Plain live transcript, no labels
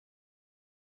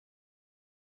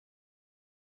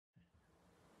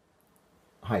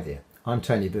Hi there, I'm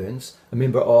Tony Burns, a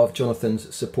member of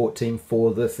Jonathan's support team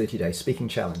for the 30-day speaking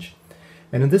challenge.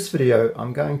 And in this video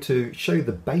I'm going to show you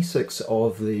the basics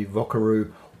of the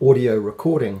Vocaroo audio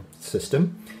recording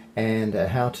system and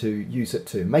how to use it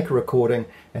to make a recording,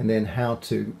 and then how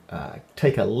to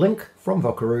take a link from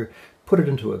Vocaroo, put it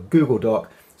into a Google Doc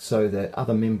so that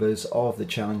other members of the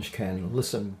challenge can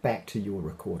listen back to your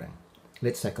recording.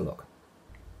 Let's take a look.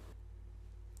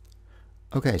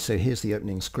 Okay, so here's the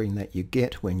opening screen that you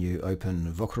get when you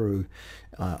open Vocaroo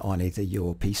on either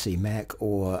your PC, Mac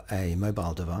or a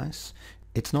mobile device.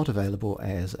 It's not available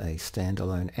as a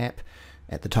standalone app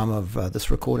at the time of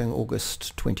this recording,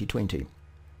 August 2020.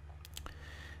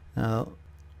 Now,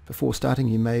 before starting,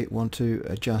 you may want to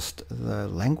adjust the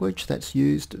language that's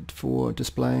used for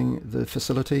displaying the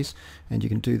facilities, and you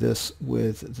can do this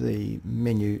with the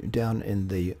menu down in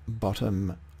the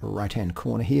bottom right hand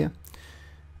corner here,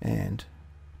 and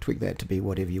tweak that to be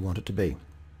whatever you want it to be.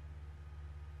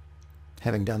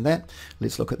 Having done that,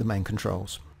 let's look at the main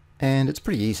controls. And it's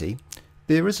pretty easy.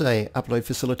 There is a upload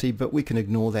facility, but we can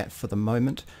ignore that for the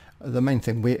moment. The main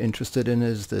thing we're interested in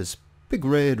is this big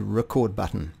red record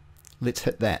button. Let's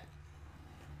hit that.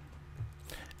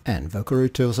 And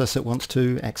Vocaroo tells us it wants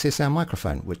to access our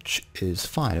microphone, which is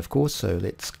fine, of course, so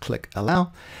let's click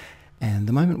allow. And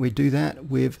the moment we do that,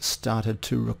 we've started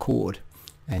to record.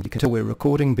 And you can tell we're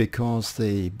recording because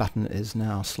the button is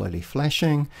now slowly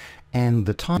flashing, and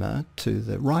the timer to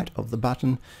the right of the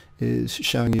button is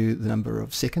showing you the number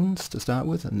of seconds to start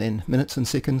with, and then minutes and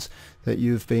seconds that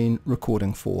you've been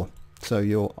recording for. So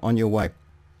you're on your way.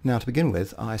 Now, to begin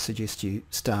with, I suggest you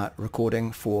start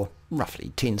recording for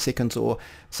roughly 10 seconds or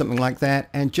something like that,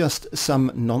 and just some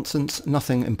nonsense,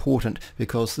 nothing important,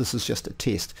 because this is just a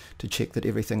test to check that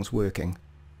everything's working.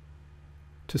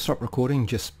 To stop recording,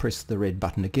 just press the red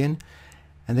button again,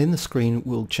 and then the screen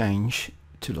will change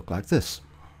to look like this.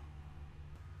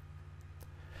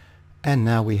 And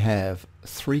now we have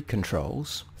three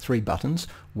controls, three buttons.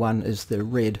 One is the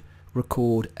red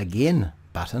record again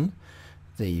button,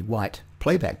 the white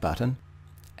playback button,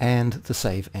 and the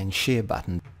save and share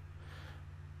button.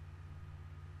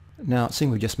 Now,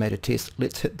 seeing we just made a test,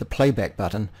 let's hit the playback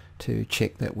button to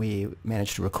check that we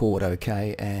managed to record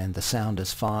okay and the sound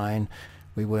is fine.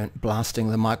 We weren't blasting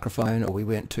the microphone, or we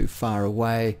weren't too far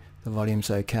away. The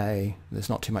volume's okay. There's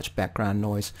not too much background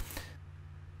noise.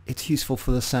 It's useful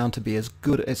for the sound to be as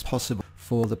good as possible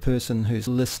for the person who's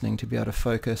listening to be able to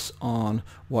focus on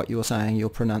what you're saying, your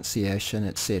pronunciation,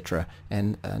 etc.,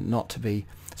 and not to be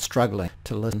struggling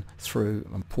to listen through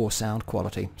poor sound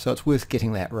quality. So it's worth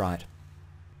getting that right.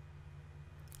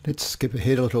 Let's skip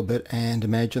ahead a little bit and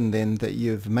imagine then that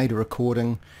you've made a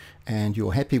recording and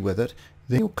you're happy with it.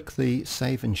 Then you'll click the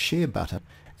Save and Share button,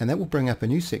 and that will bring up a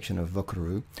new section of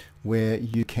Vocaroo where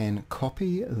you can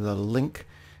copy the link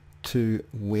to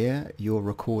where your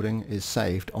recording is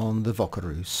saved on the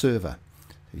Vocaroo server.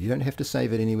 You don't have to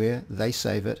save it anywhere. They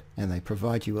save it and they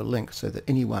provide you a link so that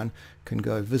anyone can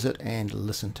go visit and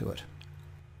listen to it.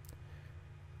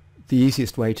 The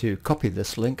easiest way to copy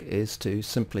this link is to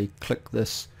simply click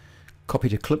this Copy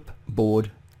to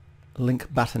Clipboard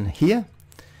link button here,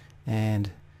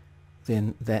 and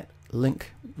then that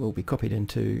link will be copied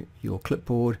into your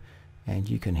clipboard, and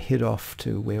you can head off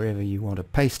to wherever you want to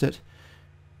paste it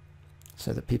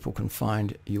so that people can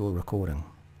find your recording.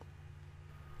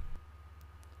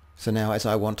 So now, as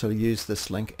I want to use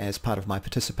this link as part of my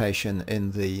participation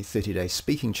in the 30-day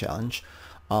speaking challenge,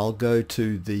 I'll go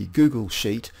to the Google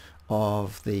sheet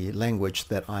of the language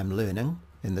that I'm learning,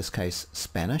 in this case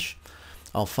Spanish.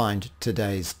 I'll find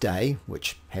today's day,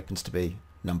 which happens to be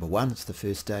number 1, it's the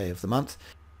first day of the month,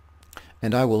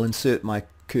 and I will insert my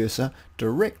cursor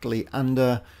directly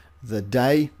under the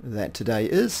day that today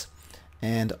is,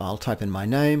 and I'll type in my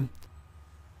name,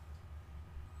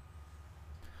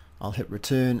 I'll hit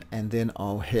return, and then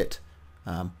I'll hit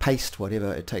paste,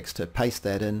 whatever it takes to paste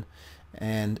that in,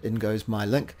 and in goes my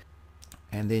link.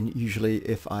 And then usually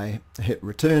if I hit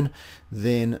return,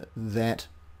 then that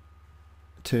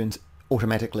turns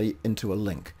automatically into a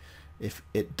link. If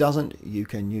it doesn't, you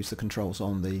can use the controls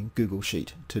on the Google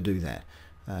sheet to do that.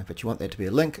 But you want that to be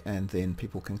a link, and then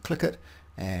people can click it,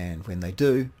 and when they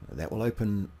do, that will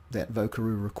open that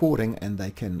Vocaroo recording and they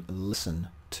can listen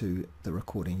to the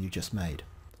recording you just made.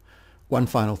 One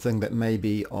final thing that may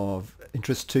be of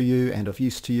interest to you and of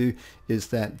use to you is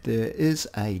that there is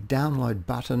a download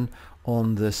button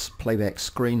on this playback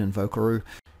screen in Vocaroo.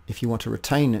 If you want to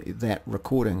retain that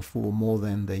recording for more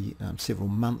than the several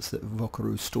months that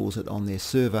Vocaroo stores it on their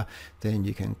server, then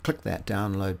you can click that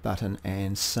download button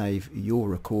and save your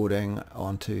recording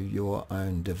onto your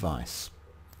own device.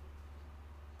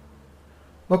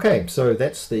 Okay, so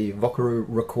that's the Vocaroo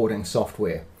recording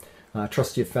software. I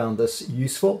trust you've found this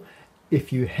useful.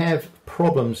 If you have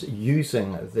problems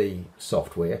using the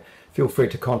software, feel free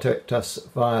to contact us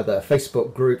via the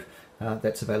Facebook group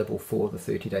that's available for the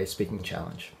 30-day speaking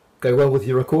challenge. Go well with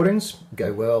your recordings,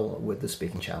 go well with the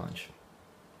speaking challenge.